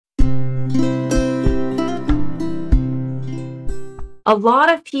A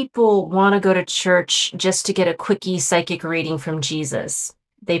lot of people want to go to church just to get a quickie psychic reading from Jesus.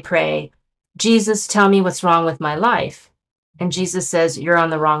 They pray, Jesus, tell me what's wrong with my life. And Jesus says, you're on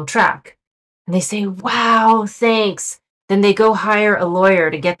the wrong track. And they say, wow, thanks. Then they go hire a lawyer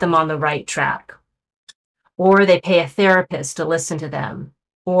to get them on the right track. Or they pay a therapist to listen to them.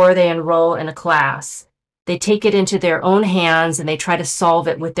 Or they enroll in a class. They take it into their own hands and they try to solve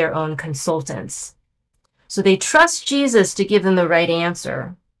it with their own consultants. So they trust Jesus to give them the right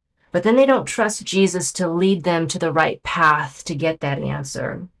answer, but then they don't trust Jesus to lead them to the right path to get that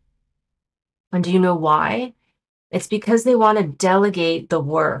answer. And do you know why? It's because they want to delegate the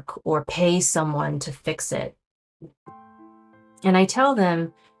work or pay someone to fix it. And I tell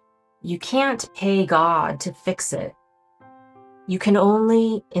them, you can't pay God to fix it. You can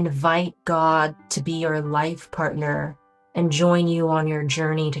only invite God to be your life partner and join you on your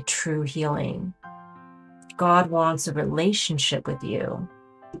journey to true healing. God wants a relationship with you.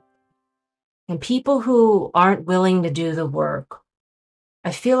 And people who aren't willing to do the work,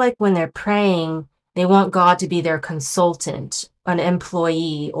 I feel like when they're praying, they want God to be their consultant, an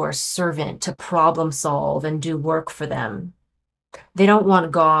employee or servant to problem solve and do work for them. They don't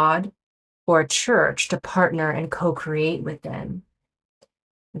want God or a church to partner and co-create with them.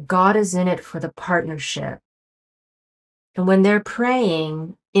 God is in it for the partnership. And when they're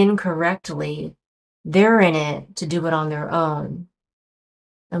praying incorrectly, they're in it to do it on their own.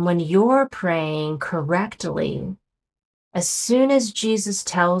 And when you're praying correctly, as soon as Jesus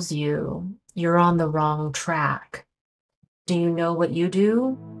tells you you're on the wrong track, do you know what you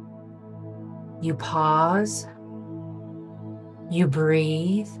do? You pause, you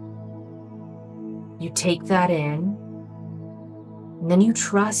breathe, you take that in, and then you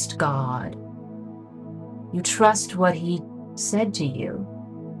trust God. You trust what He said to you.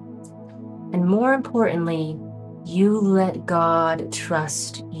 And more importantly, you let God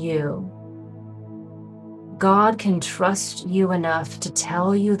trust you. God can trust you enough to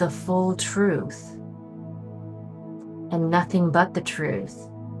tell you the full truth and nothing but the truth.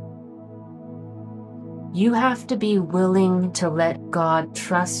 You have to be willing to let God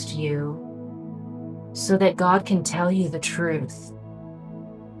trust you so that God can tell you the truth.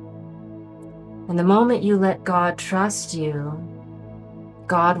 And the moment you let God trust you,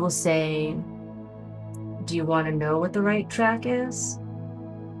 God will say, do you want to know what the right track is?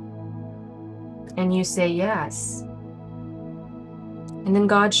 And you say yes. And then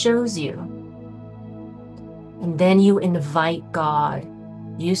God shows you. And then you invite God.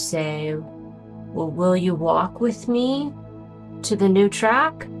 You say, well, will you walk with me to the new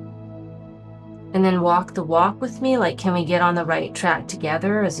track? And then walk the walk with me? Like, can we get on the right track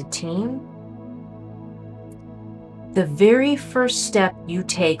together as a team? The very first step you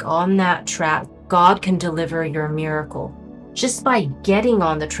take on that track, God can deliver your miracle. Just by getting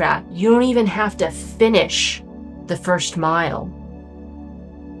on the track, you don't even have to finish the first mile.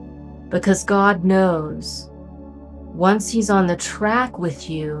 Because God knows once He's on the track with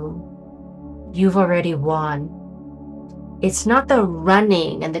you, you've already won. It's not the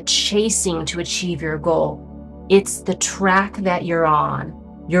running and the chasing to achieve your goal. It's the track that you're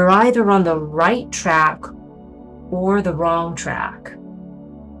on. You're either on the right track or the wrong track.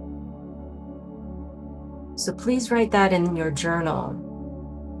 So please write that in your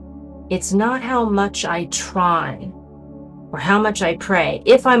journal. It's not how much I try or how much I pray.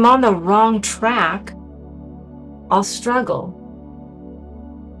 If I'm on the wrong track, I'll struggle.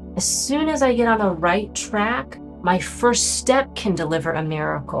 As soon as I get on the right track, my first step can deliver a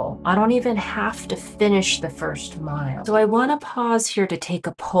miracle. I don't even have to finish the first mile. So I want to pause here to take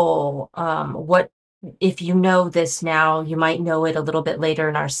a poll. If you know this now, you might know it a little bit later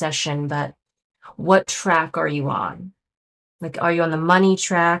in our session, but what track are you on? Like, are you on the money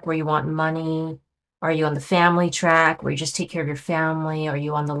track where you want money? Are you on the family track where you just take care of your family? Are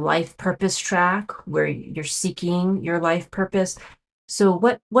you on the life purpose track where you're seeking your life purpose? So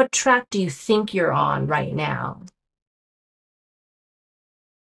what track do you think you're on right now?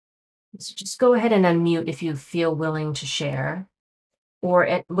 So just go ahead and unmute if you feel willing to share.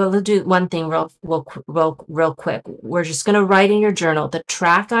 Or we'll do one thing real quick. We're just going to write in your journal, the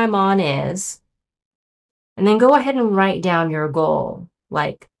track I'm on is, and then go ahead and write down your goal.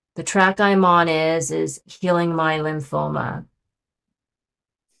 Like, the track I'm on is healing my lymphoma,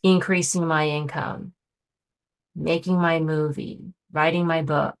 increasing my income, making my movie, writing my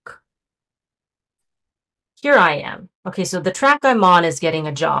book. Here I am. Okay, so the track I'm on is getting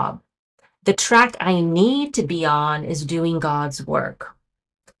a job. The track I need to be on is doing God's work.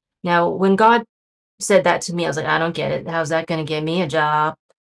 Now, when God said that to me, I was like, I don't get it. How's that going to get me a job?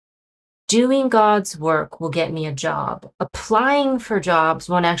 Doing God's work will get me a job. Applying for jobs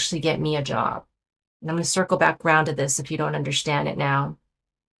won't actually get me a job. And I'm going to circle back around to this if you don't understand it now.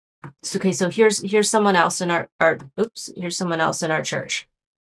 So, okay, so here's someone else in here's someone else in our church.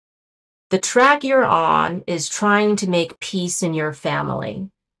 The track you're on is trying to make peace in your family.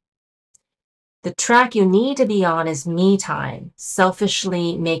 The track you need to be on is me time,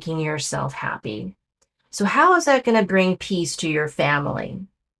 selfishly making yourself happy. So how is that going to bring peace to your family?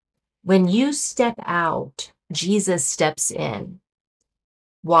 When you step out, Jesus steps in.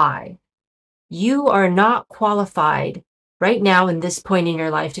 Why? You are not qualified right now in this point in your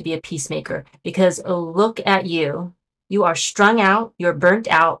life to be a peacemaker because look at you. You are strung out, you're burnt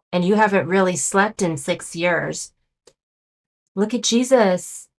out, and you haven't really slept in 6 years. Look at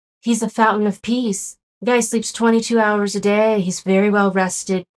Jesus. He's a fountain of peace. The guy sleeps 22 hours a day. He's very well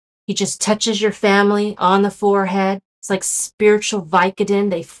rested. He just touches your family on the forehead. It's like spiritual Vicodin.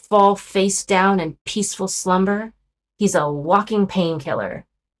 They fall face down in peaceful slumber. He's a walking painkiller.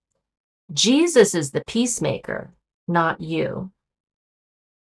 Jesus is the peacemaker, not you.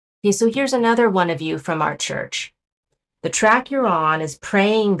 Okay, so here's another one of you from our church. The track you're on is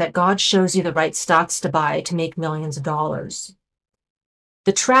praying that God shows you the right stocks to buy to make millions of dollars.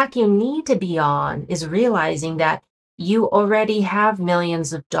 The track you need to be on is realizing that you already have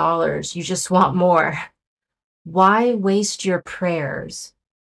millions of dollars. You just want more. Why waste your prayers?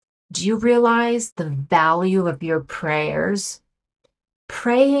 Do you realize the value of your prayers?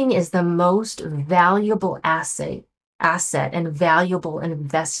 Praying is the most valuable asset and valuable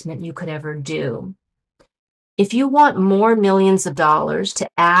investment you could ever do. If you want more millions of dollars to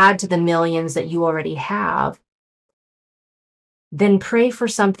add to the millions that you already have, then pray for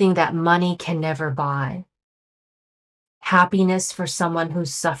something that money can never buy. Happiness for someone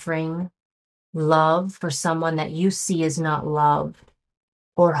who's suffering, love for someone that you see is not loved,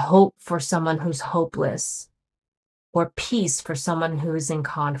 or hope for someone who's hopeless, or peace for someone who is in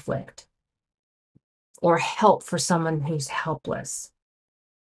conflict, or help for someone who's helpless.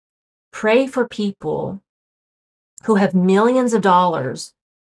 Pray for people who have millions of dollars,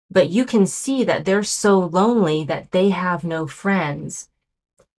 but you can see that they're so lonely that they have no friends.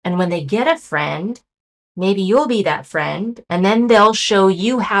 And when they get a friend, maybe you'll be that friend, and then they'll show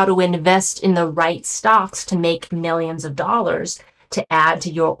you how to invest in the right stocks to make millions of dollars to add to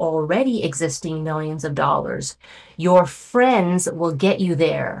your already existing millions of dollars. Your friends will get you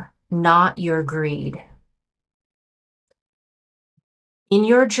there, not your greed. In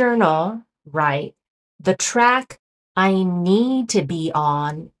your journal, write, the track I need to be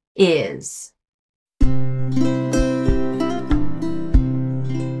on is.